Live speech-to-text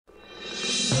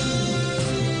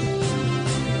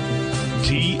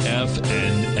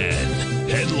TFNN.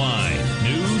 Headline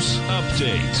News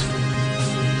Update.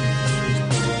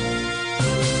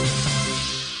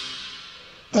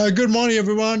 Good morning,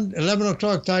 everyone. 11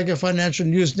 o'clock, Tiger Financial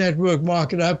News Network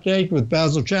market update with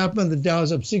Basil Chapman. The Dow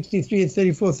is up 63 at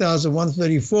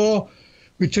 34,134.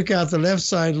 We took out the left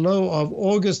side low of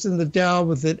August in the Dow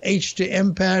with an H to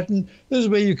M pattern. This is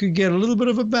where you could get a little bit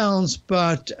of a bounce,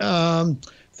 but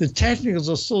the technicals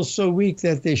are still so weak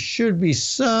that there should be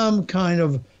some kind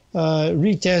of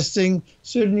retesting.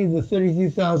 Certainly the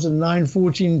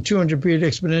 33,914 200 period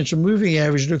exponential moving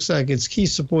average looks like it's key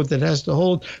support that has to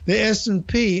hold. The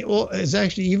S&P is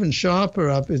actually even sharper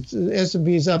up.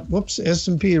 S&P is up. Whoops,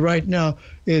 S&P right now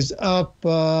is up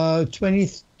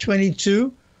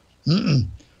 22.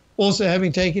 Also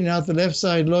having taken out the left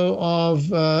side low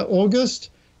of August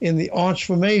in the arch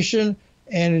formation,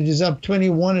 and it is up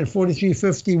 21 at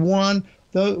 43.51.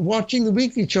 Though watching the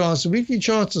weekly charts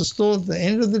are still at the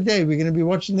end of the day. We're going to be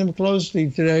watching them closely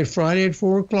today, Friday at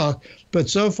 4 o'clock. But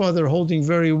so far they're holding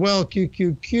very well.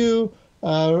 QQQ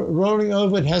rolling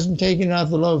over. It hasn't taken out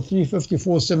the low of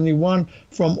 354.71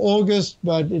 from August,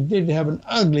 but it did have an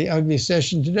ugly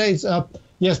session. Today's up.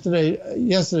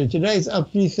 Today's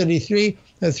up 333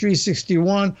 at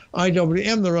 361.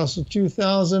 IWM, the Russell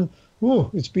 2000.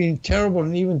 Ooh, it's been terrible,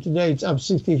 and even today it's up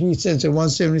 63 cents at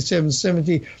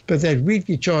 177.70. But that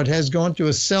weekly chart has gone to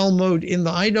a sell mode in the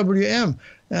IWM.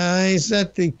 Is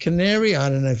that the canary? I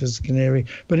don't know if it's the canary.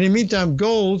 But in the meantime,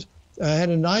 gold had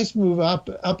a nice move up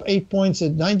 8 points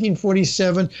at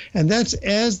 1947, and that's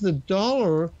as the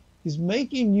dollar is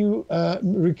making new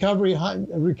recovery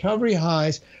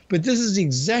highs. But this is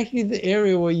exactly the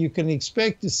area where you can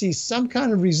expect to see some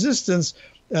kind of resistance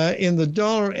in the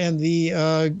dollar, and the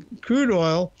crude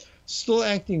oil still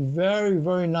acting very,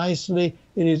 very nicely.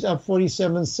 It is up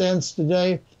 47 cents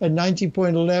today at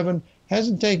 90.11.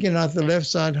 Hasn't taken out the left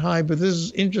side high, but this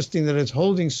is interesting that it's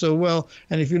holding so well.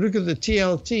 And if you look at the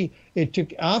TLT, it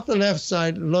took out the left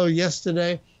side low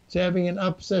yesterday. It's having an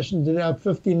up session today, up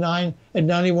 59 at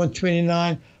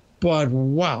 91.29. But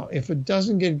wow, if it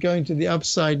doesn't get going to the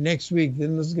upside next week,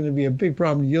 then this is going to be a big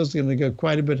problem. Yield's going to go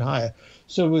quite a bit higher.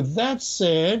 So with that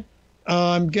said,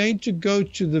 I'm going to go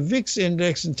to the VIX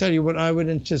index and tell you what I would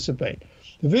anticipate.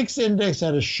 The VIX index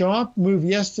had a sharp move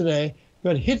yesterday,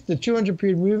 but hit the 200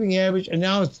 period moving average, and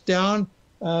now it's down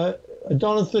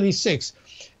 $1.36.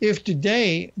 If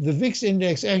today the VIX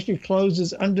index actually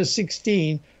closes under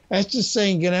 16, that's just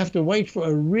saying you're going to have to wait for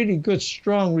a really good,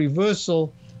 strong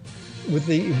reversal with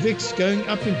the VIX going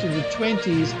up into the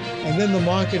 20s, and then the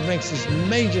market makes this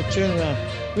major turnaround.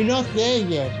 We're not there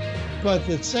yet, but at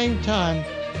the same time,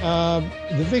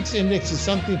 the VIX index is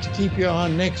something to keep your eye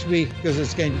on next week because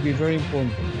it's going to be very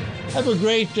important. Have a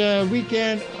great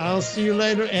weekend. I'll see you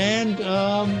later, and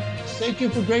stay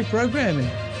tuned for great programming.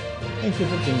 Thank you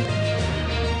for being here.